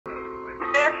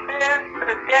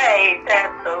day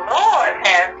that the Lord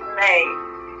has made.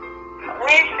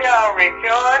 We shall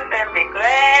rejoice and be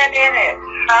glad in it.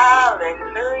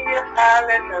 Hallelujah,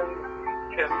 hallelujah.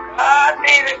 To God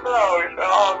be the glory for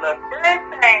all the good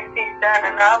things He's done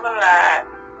in our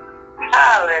lives.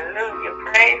 Hallelujah,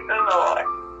 praise the Lord.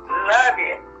 Love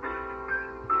you.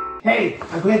 Hey,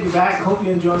 I'm glad you're back. I hope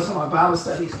you enjoyed some of our Bible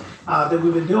studies that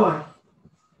we've been doing.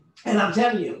 And I'm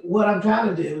telling you, what I'm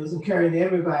trying to do is encourage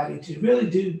everybody to really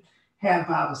do have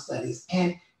Bible studies.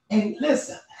 And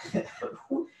listen,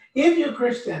 if you're a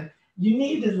Christian, you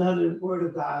need to know the Word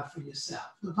of God for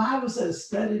yourself. The Bible says,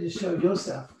 study to show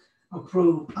yourself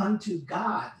approved unto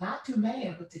God, not to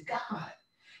man, but to God.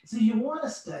 So you want to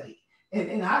study.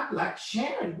 And I like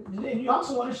sharing. And you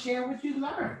also want to share what you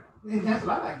learn. And that's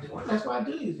what I like doing. That's why I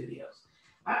do these videos.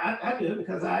 I do it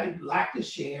because I like to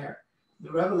share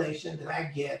the revelation that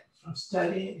I get from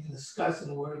studying and discussing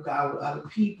the Word of God with other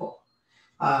people.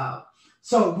 But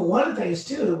one of the things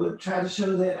too that we're trying to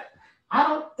show that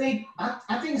I think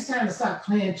it's time to stop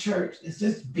playing church. It's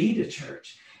just be the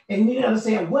church. And you need to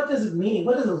understand, what does it mean?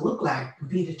 What does it look like to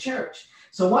be the church?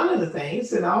 So one of the things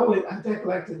that I think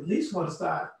like to at least want to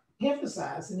start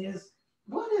emphasizing is,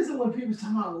 what is it when people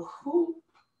talk about, well,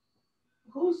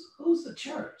 who's the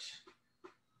church?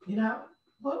 You know,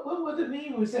 what does it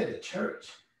mean when we say the church?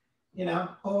 You know,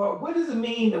 or what does it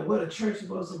mean that what a church is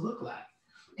supposed to look like?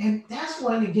 And that's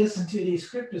when it gets into these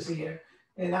scriptures here.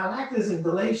 And I like this in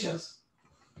Galatians.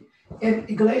 In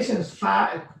Galatians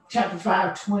 5, chapter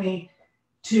 5,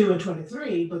 22 and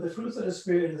 23, but the fruits of the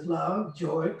Spirit is love,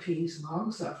 joy, peace,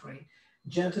 long-suffering,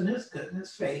 gentleness,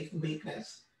 goodness, faith,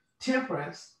 meekness,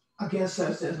 temperance. Against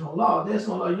such there's no law. There's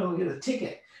no law. You don't get a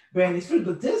ticket bearing these fruits.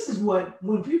 But this is what,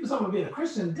 when people talk about being a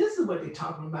Christian, this is what they're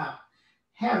talking about.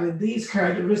 Having these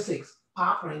characteristics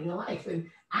operating in your life. And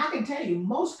I can tell you,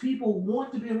 most people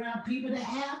want to be around people that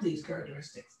have these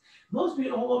characteristics. Most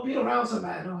people don't want to be around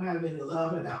somebody that don't have any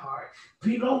love in their heart.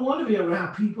 People don't want to be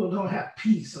around people who don't have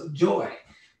peace or joy.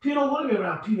 People don't want to be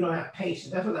around people who don't have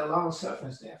patience. That's what that long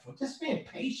suffering stands for. Just being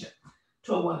patient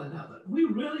toward one another. We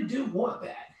really do want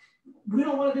that. We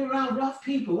don't want to be around rough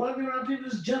people. We want to be around people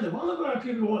who's gentle. We want to be around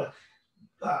people who want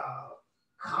to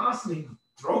constantly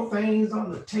throw things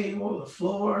on the table, the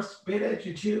floor, spit at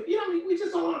you, chew. You know, we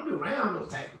just don't want to be around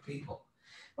those type of people.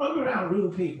 We want to be around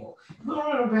rude people. We don't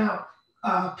want to be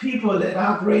around people that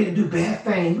operate and do bad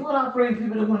things. We want to operate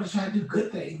people that want to try to do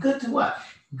good things. Good to what?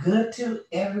 Good to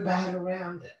everybody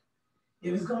around them.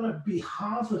 If it's going to be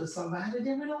harmful to somebody,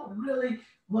 then we don't really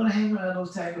want to hang around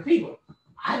those type of people.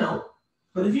 I don't.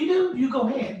 But if you do, you go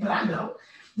ahead. But I don't.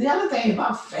 The other thing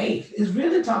about faith is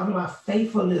really talking about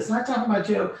faithfulness. Not talking about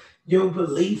your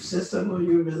belief system or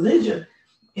your religion.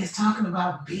 It's talking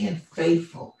about being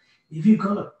faithful. If you're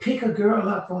going to pick a girl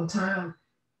up on time,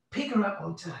 pick her up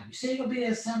on time. You say you're going to be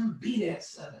there at 7, be there at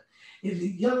 7. If the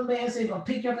young man says he's going to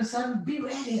pick you up at 7, be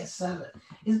ready at 7.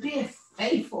 It's being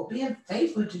faithful to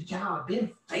your job,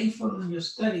 being faithful in your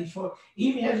studies for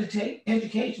even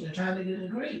education and trying to get a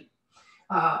degree.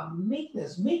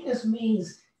 Meekness. Meekness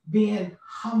means being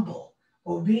humble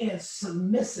or being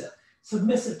submissive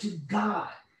to God.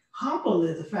 Humble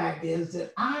is the fact is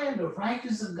that I am the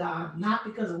righteousness of God, not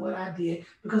because of what I did,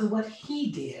 because of what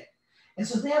He did. And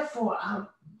so therefore, I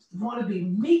want to be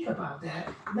meek about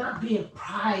that, not being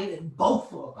pride and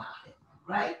boastful about it,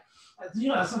 right? You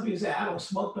know, some people say, I don't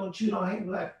smoke, don't chew, don't hang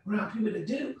around people that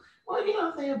do. Well, you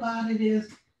know, the thing about it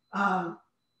is, I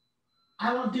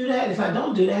don't do that if I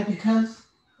don't do that because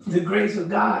the grace of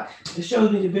God that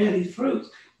shows me to bear these fruits.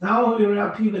 Now, I want to be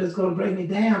around people that's going to bring me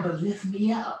down, but lift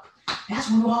me up.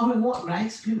 That's what all we want,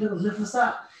 right? So people that will lift us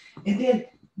up. And then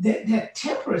that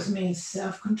temperance means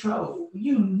self-control.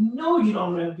 You know you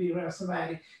don't want to be around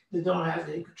somebody that don't have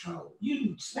any control.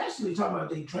 You especially talking about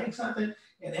they drink something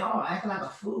and they all act like a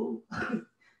fool.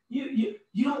 You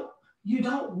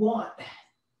don't want that.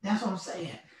 That's what I'm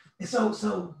saying. And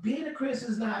so being a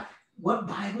Christian is not what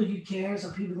Bible you carry, so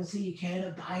people can see you carry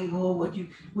a Bible, what you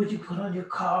put on your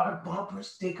car, bumper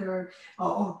sticker,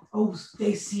 or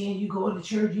they seeing you going to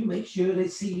church, you make sure they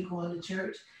see you going to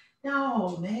church.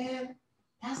 No, man,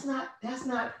 that's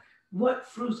not what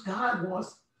fruits God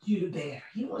wants you to bear.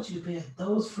 He wants you to bear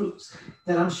those fruits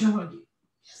that I'm showing you.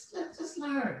 Just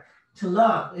learn to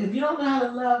love. If you don't know how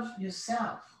to love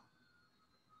yourself,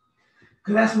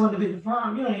 because that's one of the big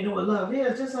problems. You don't even know what love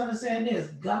is. Just understand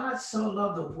this. God so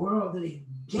loved the world that He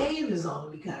gave His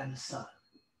only begotten Son.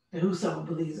 And whosoever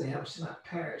believes in Him shall not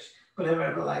perish, but have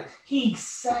everlasting life. He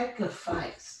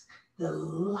sacrificed the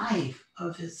life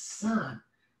of His Son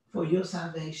for your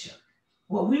salvation.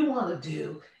 What we want to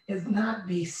do is not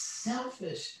be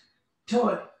selfish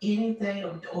toward anything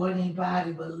or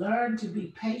anybody, but learn to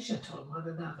be patient toward one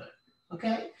another.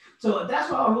 Okay? So that's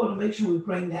why I want to make sure we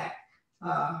bring that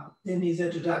in these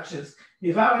introductions.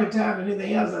 If I don't have time for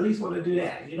anything else, I at least want to do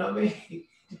that. You know what I mean?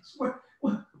 What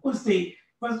is the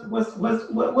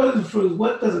fruit?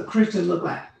 What does a Christian look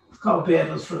like? It's called bearing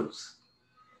those fruits.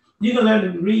 You can learn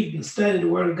to read and study the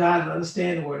Word of God and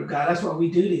understand the Word of God. That's why we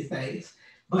do these things.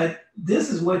 But this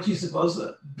is what you're supposed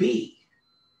to be.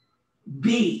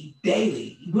 Be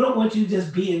daily. We don't want you to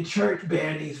just be in church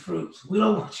bearing these fruits. We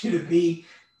don't want you to be,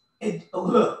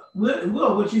 look, we don't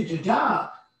want you at your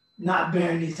job not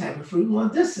bearing these type of fruit. We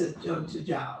want this at your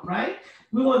job, right?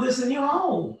 We want this in your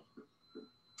home.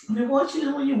 We want you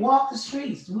to, when you walk the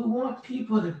streets, we want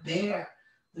people to bear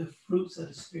the fruits of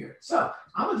the Spirit. So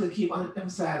I'm going to keep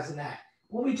emphasizing that.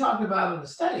 What we talked about in the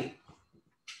study,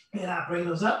 and I'll bring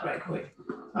those up right quick.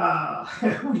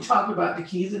 We talked about the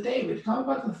keys of David. We talked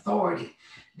about the authority.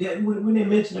 When they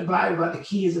mention the Bible about the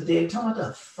keys of David, talk about the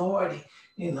authority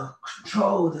and the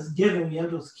control that's given you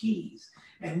those keys.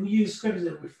 And we use scriptures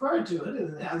that refer to it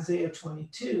in Isaiah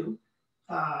 22,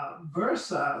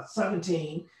 verse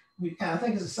 17. I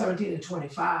think it's 17 and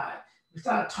 25. We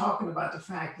start talking about the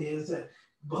fact is that,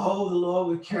 behold, the Lord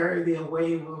will carry thee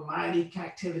away with a mighty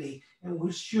captivity and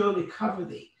will surely cover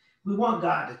thee. We want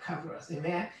God to cover us,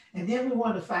 amen? And then we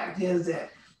want the fact is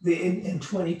that in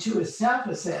 22 itself,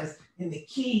 it says, in the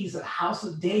keys of the house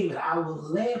of David, I will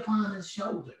lay upon his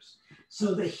shoulders,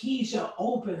 so that he shall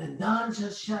open and none shall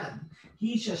shut.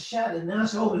 He shall shut and none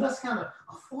shall open. That's kind of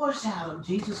a foreshadow of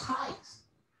Jesus Christ.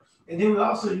 And then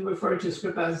you refer to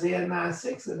script Isaiah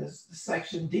 9:6 in this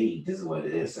section D. This is what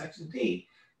it is, section D.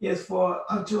 Is for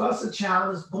unto us a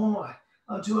child is born,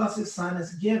 unto us a son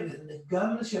is given, and the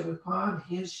government shall be upon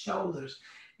his shoulders,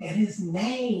 and his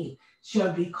name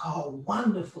shall be called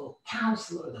Wonderful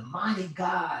Counselor, the Mighty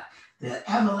God, the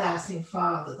Everlasting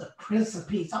Father, the Prince of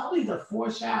Peace. All these are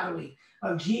foreshadowing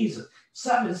of Jesus.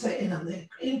 Something to say in him, the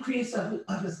increase of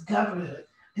his government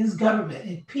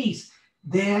and peace,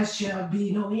 there shall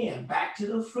be no end. Back to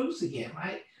the fruits again,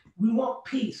 right? We want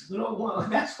peace. We don't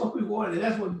want, that's what we wanted.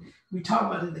 That's what we talk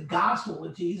about in the gospel,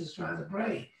 what Jesus trying to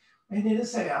bring. And then it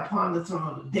say, upon the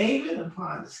throne of David,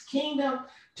 upon his kingdom,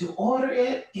 to order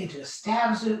it and to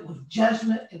establish it with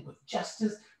judgment and with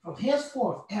justice from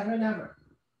henceforth, ever and ever.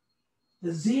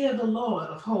 The zeal of the Lord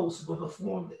of hosts will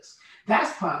perform this.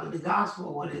 That's part of the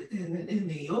gospel. What it, in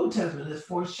the Old Testament is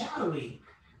foreshadowing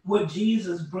what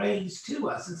Jesus brings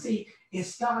to us. And see, it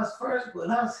starts first with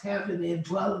us having the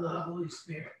indwelling of the Holy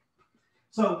Spirit.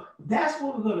 So that's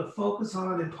what we're going to focus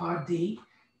on in part E.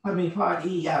 I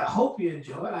hope you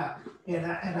enjoy it, and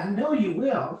I know you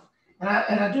will. And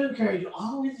I do encourage you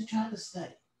always to try to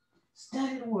study.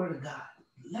 Study the Word of God.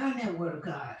 Learn that Word of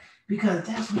God, because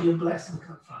that's where your blessing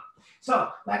comes from.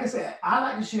 So, like I said, I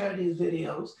like to share these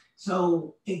videos.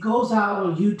 So it goes out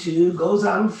on YouTube, goes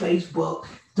out on Facebook.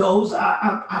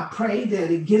 I pray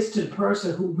that it gets to the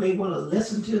person who may want to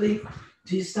listen to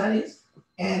these studies.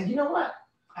 And you know what?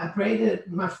 I pray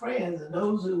that my friends and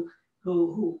those who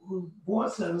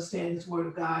wants to understand this Word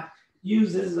of God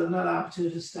use this as another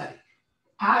opportunity to study.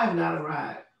 I have not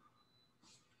arrived.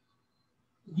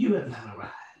 You have not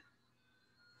arrived.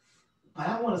 But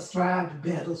I want to strive to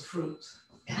bear those fruits.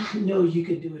 And I know you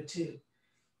can do it too.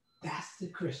 That's the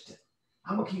Christian.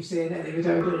 I'm going to keep saying that every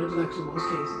time I do an introduction in most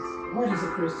cases. What is a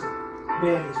Christian?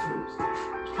 Bear these fruits.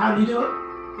 How do you do it?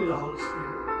 Through the Holy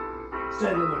Spirit.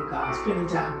 Studying the Word of God. Spending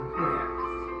time in prayer.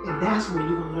 And that's where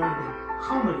you're going to learn to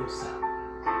humble yourself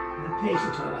and be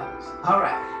patient toward others. All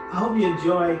right. I hope you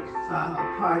enjoy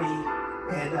part E,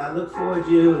 and I look forward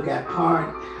to you. We got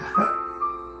part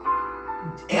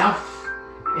F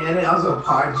and also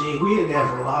part G. We in there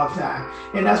for a long time,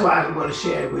 and that's why I want to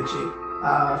share it with you.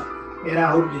 And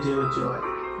I hope you do enjoy it.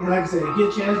 And like I said, if you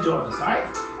get a chance, join us. All right.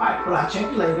 All right. Well, I'll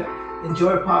check you later.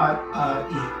 Enjoy part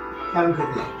E. Have a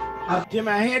good day. Jim,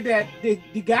 I heard that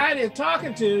the guy they're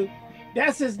talking to,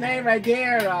 that's his name right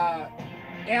there,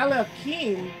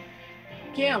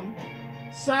 Taylor-WOCM,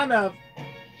 son of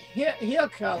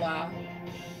Hilkiah.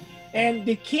 And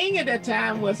the king at that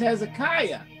time was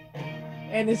Hezekiah.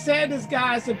 And it said this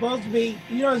guy is supposed to be,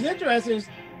 you know, it's interesting.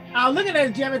 I was looking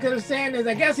at Jim because it's saying this,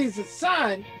 I guess he's a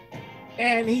son,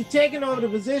 and he's taking over the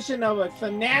position of a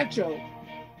financial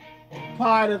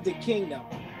part of the kingdom.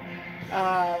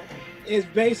 Is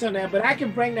based on that, but I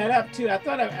can bring that up too. I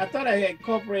thought I had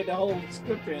incorporated the whole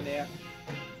scripture in there.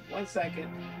 1 second.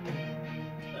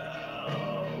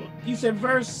 You said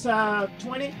verse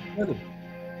 20?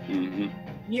 Mm-hmm.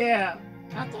 Yeah.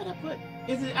 I thought I put,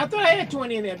 I thought I had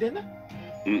 20 in there, didn't I?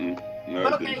 Mm-mm. No,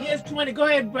 okay, here's 20. Go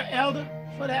ahead, Elder,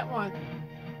 for that one.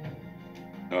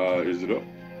 Is it up?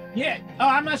 Yeah. Oh,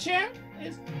 I'm not sure.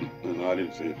 No, I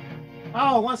didn't see it.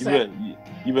 Oh, one second.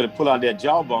 You better pull out that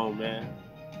jawbone, man.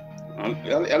 I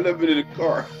left it in the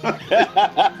car.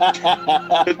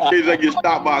 Just in case I get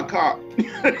stopped by a cop.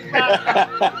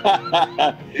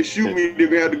 They shoot me, they're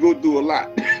gonna have to go through a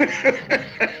lot.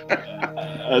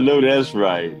 I know that's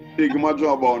right. Taking my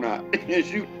jawbone out and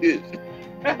shoot this.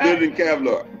 Better than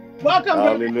Kevlar. Welcome.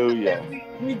 Hallelujah.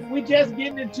 We just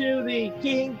getting into the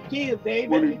key of David.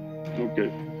 20.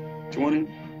 Okay. 20.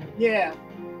 Yeah.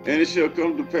 And it shall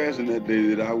come to pass in that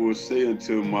day that I will say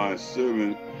unto my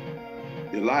servant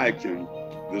Eliakim,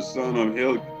 the son of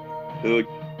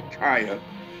Hilkiah,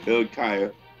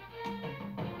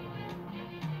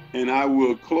 and I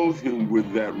will clothe him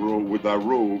with thy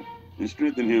robe, and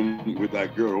strengthen him with thy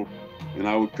girdle, and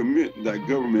I will commit thy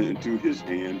government into his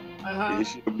hand, and it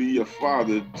shall be a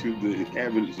father to the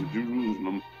inhabitants of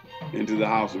Jerusalem and to the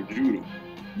house of Judah.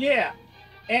 Yeah.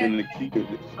 And the key of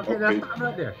this. Okay, now stop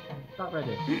right there. Stop right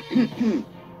there.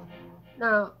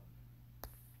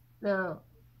 Now,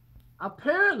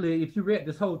 apparently, if you read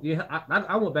this whole,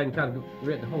 I went back and kind of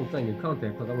read the whole thing in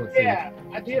context because I want to see. Yeah,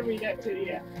 I did read that too.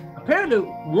 Yeah. Apparently,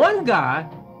 one guy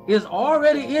is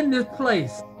already in this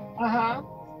place.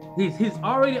 He's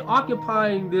already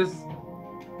occupying this.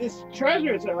 This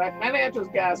treasures are like financial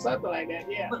guy, something like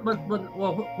that. Yeah.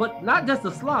 But not just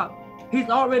a slot. He's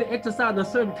already exercising a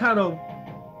certain kind of.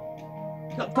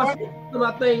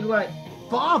 My things like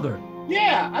father.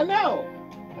 Yeah, I know.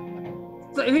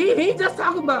 So he just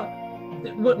talking about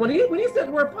when he said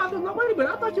the word father. No, wait a minute.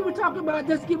 I thought you were talking about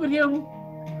just giving him.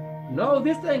 No,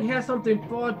 this thing has something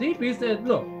far deeper. He said,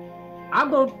 "Look,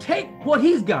 I'm gonna take what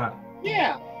he's got.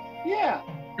 Yeah, yeah.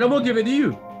 And I'm gonna give it to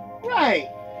you." Right.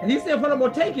 And he said, "What I'm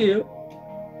gonna take is,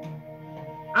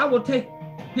 I will take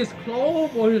his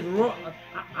clothes or his robe.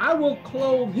 I will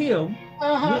clothe him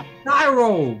with thy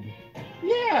robe."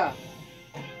 Yeah.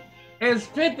 And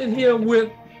strengthen him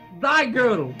with thy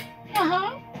girdle.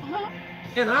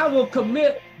 And I will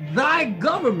commit thy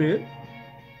government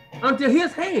unto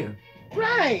his hand.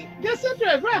 Right. That's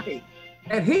interesting. Right.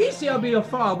 And he shall be a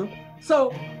father.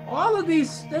 So all of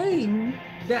these things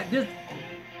that this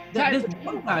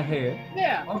one guy had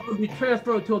are going to be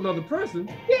transferred to another person.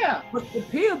 Yeah. But it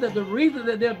appears that the reason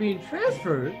that they're being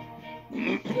transferred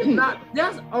is not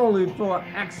just only for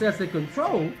access and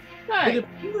control. Right.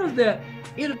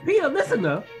 It appears, listen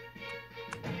now,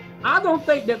 I don't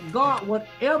think that God would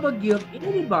ever give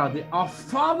anybody a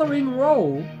fathering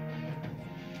role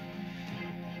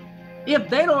if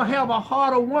they don't have a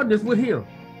heart of oneness with him.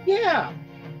 Yeah.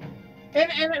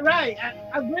 And right,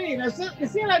 I agree. It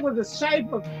seemed like it was the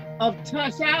shape of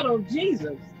shadow of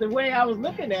Jesus, the way I was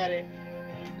looking at it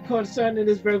concerning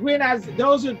this verse.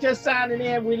 Those who are just signing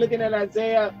in, we're looking at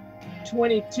Isaiah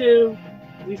 22.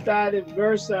 We started at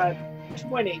verse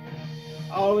 20,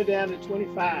 all the way down to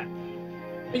 25.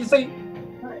 You see,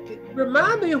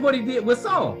 remind me of what he did with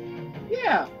Saul.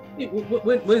 Yeah.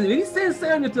 When he sends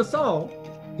Samuel to Saul,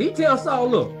 he tells Saul,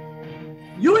 look,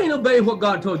 you ain't obeyed what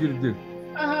God told you to do.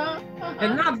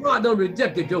 And now God done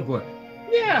rejected your butt.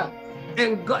 Yeah.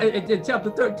 And God, in chapter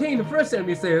 13, the first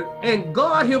Samuel says, and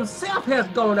God himself has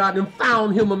gone out and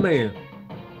found him a man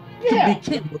to be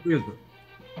king of Israel.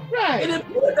 Right. And it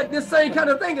feels like this same kind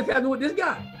of thing is happening with this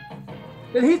guy.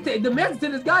 And the message to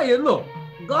this guy is, look,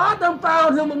 God done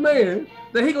found him a man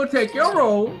that he gonna take your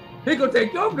role, he gonna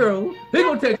take your girl, he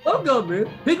gonna take your government,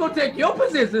 he gonna take your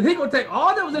position, he gonna take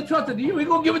all that was entrusted to you, he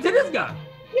gonna give it to this guy.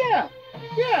 Yeah,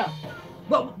 yeah.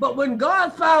 But when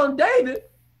God found David,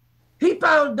 he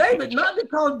found David not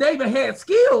because David had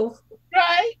skills.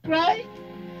 Right.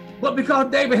 But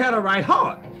because David had a right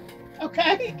heart.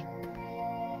 Okay.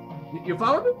 You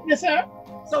follow me? Yes, sir.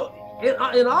 So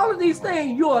in all of these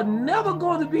things, you are never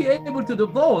going to be able to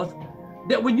divorce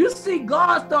that when you see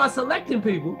God start selecting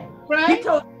people, he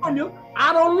told you,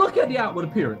 I don't look at the outward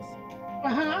appearance.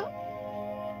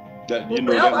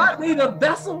 Whenever I need a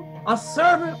vessel, a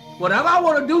servant, whenever I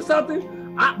want to do something,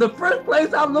 the first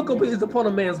place I look up is upon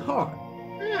a man's heart.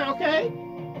 Okay.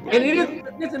 And it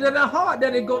is in that heart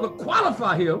that is going to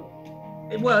qualify him.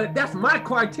 Well, that's my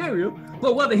criteria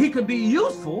for whether he could be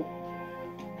useful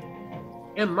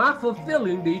in my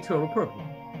fulfilling the eternal purpose.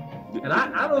 And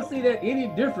I don't see that any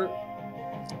different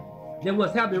than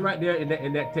what's happening right there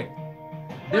in that text.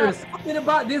 There is something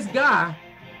about this guy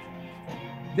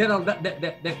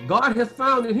that God has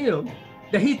found in him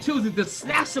that he chooses to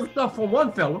snatch some stuff from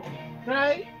one fellow,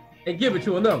 and give it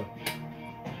to another.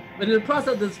 But in the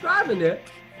process of describing that,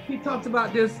 he talks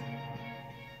about this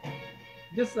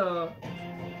let's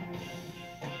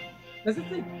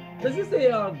just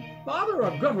say Father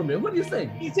or government? What do you say?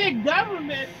 He said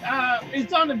government.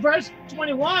 It's on the verse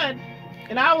 21,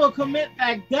 and I will commit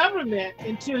that government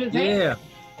into his hand.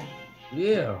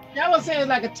 Yeah. That was saying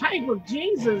like a type of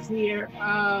Jesus here.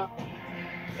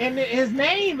 And his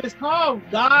name is called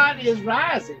God is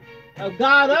Rising,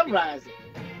 God Uprising.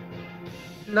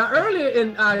 Now, earlier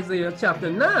in Isaiah chapter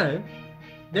 9,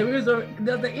 there's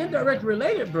an indirect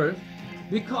related verse,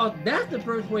 because that's the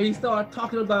verse where he started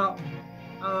talking about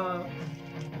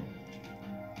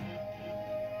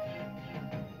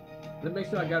let me make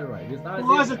sure I got it right.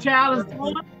 Was a child is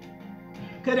born?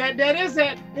 Cause that is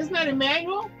that. Isn't that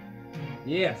Emmanuel?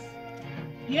 Yes.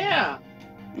 Yeah.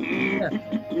 Yes.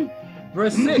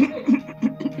 Verse 6.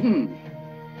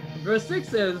 Verse 6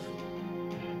 says,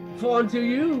 "For unto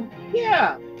you,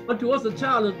 unto us a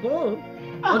child is born,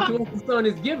 unto us a son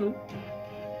is given."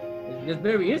 It's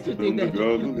very interesting that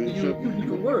you use two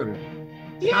different words.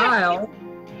 Child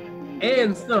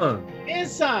and son. And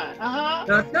son.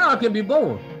 Now a child can be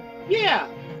born. Yeah.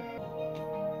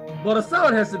 But a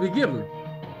son has to be given.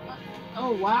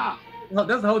 Oh wow. Well,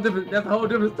 that's a whole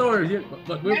different story here.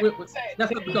 But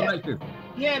that's how we come like this.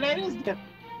 Yeah, that is different.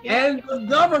 Yeah. And the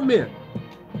government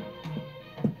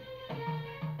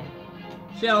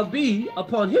shall be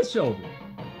upon his shoulders.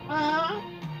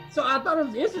 So I thought it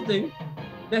was interesting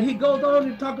that he goes on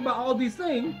to talk about all these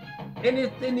things, and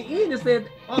it's in the end it said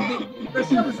of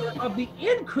the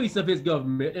increase of his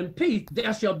government and peace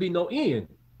there shall be no end.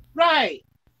 Right.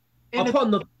 And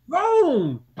upon the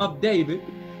throne of David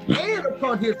and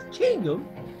upon his kingdom,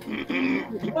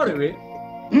 to order it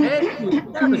and to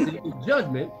establish it with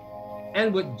judgment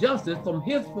and with justice from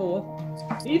henceforth,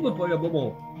 even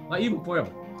forevermore, or even forever.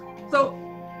 So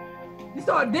you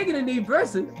start digging in these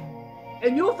verses,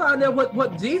 and you'll find out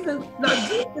what Jesus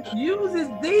uses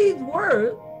these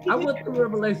words. I went through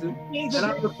Revelation and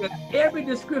I looked at every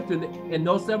description in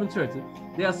those 7 churches.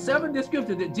 There are 7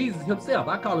 descriptions that Jesus himself,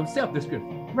 I call them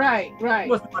self-description. Right.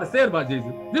 What somebody said about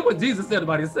Jesus. This is what Jesus said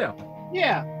about himself.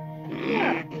 Yeah.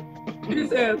 He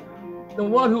said, the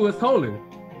one who is holy,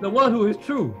 the one who is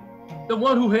true, the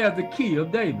one who has the key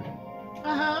of David.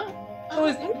 So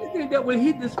it's interesting that when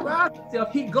he describes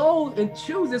himself, he goes and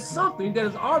chooses something that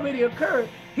has already occurred.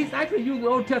 He's actually using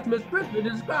Old Testament scripture to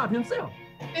describe himself.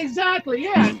 Exactly,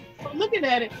 yeah. Looking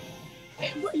at it,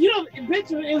 you know,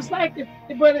 it was like,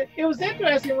 but it was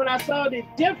interesting when I saw the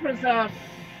difference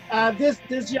of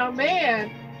this young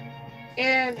man,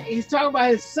 and he's talking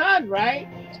about his son, right?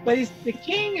 But he's the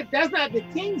king. That's not the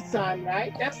king's son,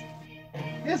 right?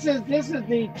 This is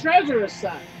the treasurer's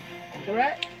son,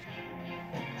 correct?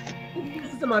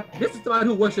 This is somebody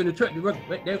who works in the treasury.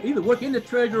 They either work in the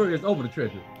treasury or is over the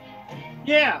treasury.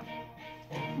 Yeah.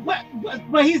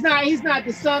 But he's not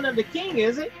the son of the king,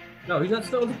 is it? No, he's not the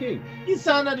son of the king. He's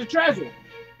son of the treasurer.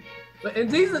 But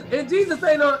Jesus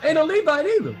ain't no Levite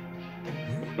either.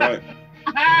 Right.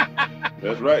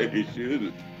 That's right. He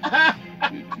should.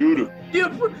 Judah. He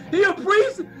a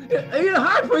priest. He a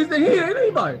high priest, and he ain't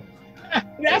anybody.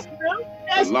 That's true.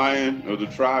 The Lion of the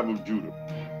tribe of Judah.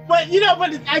 But you know,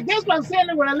 I guess what I'm saying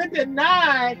is when I looked at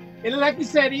 9, and like you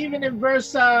said, even in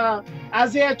verse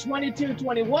Isaiah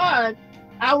 22:21.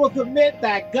 I will commit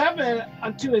that government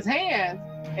unto his hands.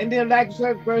 And then like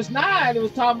verse 9, it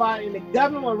was talking about and the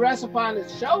government will rest upon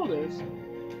his shoulders.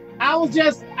 I was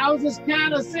just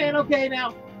kind of saying, okay,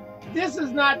 now this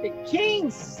is not the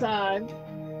king's son,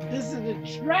 this is the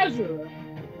treasurer's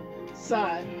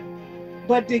son.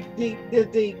 But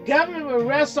the government will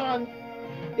rest on,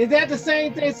 is that the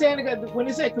same thing saying when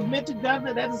they say commit to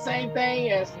government, that's the same thing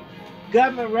as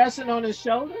government resting on his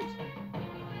shoulders?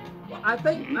 I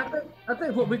think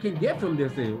what we can get from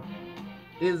this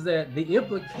is that the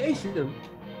implication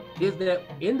is that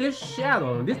in this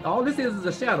shadow, all this is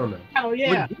a shadow now. Oh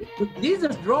yeah. When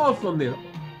Jesus draws from this,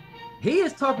 he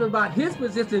is talking about his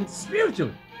position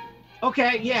spiritually.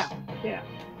 Okay, yeah.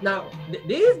 Now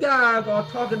these guys are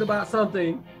talking about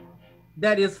something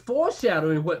that is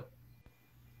foreshadowing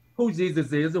who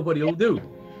Jesus is and what he'll do.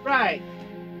 Right.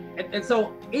 And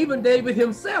so even David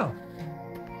himself,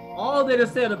 all that is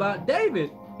said about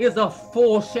David is a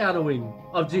foreshadowing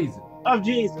of Jesus. Of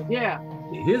Jesus, yeah.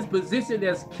 His position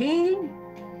as king,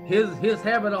 his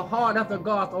having a heart after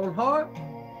God's own heart,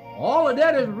 all of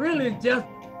that is really just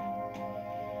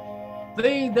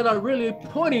things that are really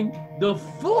pointing the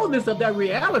fullness of that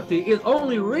reality is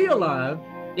only realized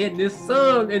in this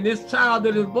son and this child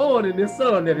that is born and this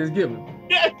son that is given.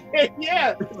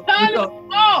 Yeah.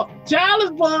 Child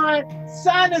is born,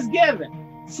 son is given.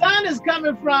 Son is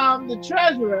coming from the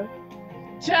treasurer.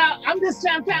 Child, I'm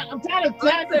trying to tell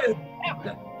you.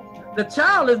 The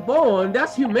child is born,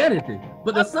 that's humanity.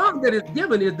 But the son that is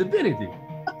given is divinity.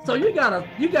 So you got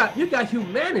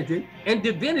humanity and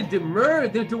divinity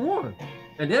merged into one.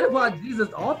 And that's why Jesus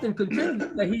often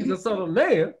continues that he's the Son of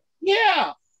Man.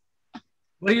 Yeah.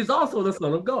 But he's also the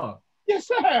Son of God. Yes,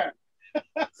 sir.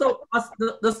 So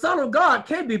the Son of God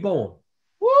can't be born.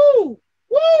 Woo!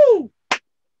 Woo!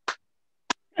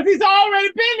 If he's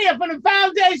already been there from the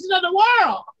foundation of the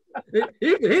world.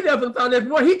 He there from the foundation of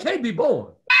the world. He can't be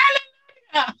born.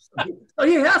 So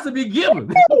he has to be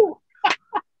given.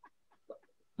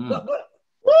 Woo!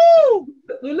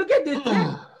 Look at this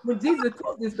text. When Jesus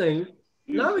taught this thing,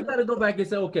 now we got to go back and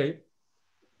say, okay,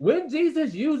 when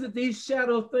Jesus uses these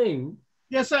shadow things,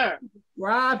 yes, sir, to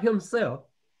describe himself,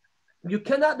 you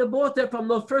cannot divorce that from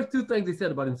those first two things he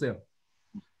said about himself.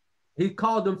 He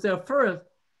called himself first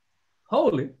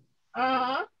holy,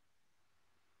 uh-huh,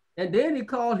 and then he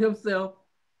called himself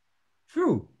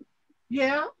true.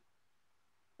 Yeah.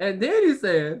 And then he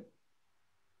said,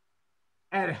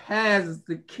 and has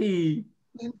the key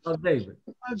of David.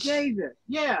 Of David,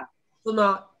 yeah. So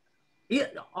now, is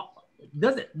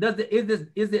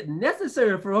it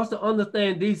necessary for us to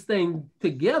understand these things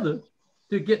together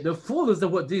to get the fullness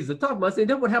of what Jesus is talking about? Saying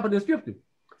that's what happened in Scripture.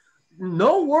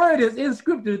 No word is in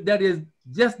Scripture that is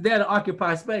just there to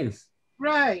occupy space.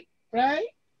 Right, right.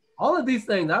 All of these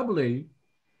things, I believe,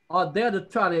 are there to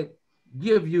try to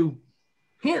give you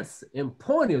hints and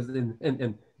pointers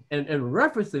and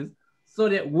references, so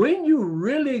that when you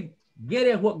really get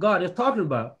at what God is talking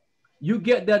about, you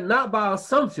get that not by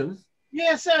assumptions.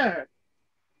 Yes, sir.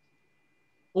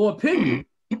 Or opinion.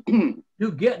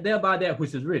 You get there by that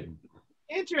which is written.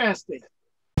 Interesting.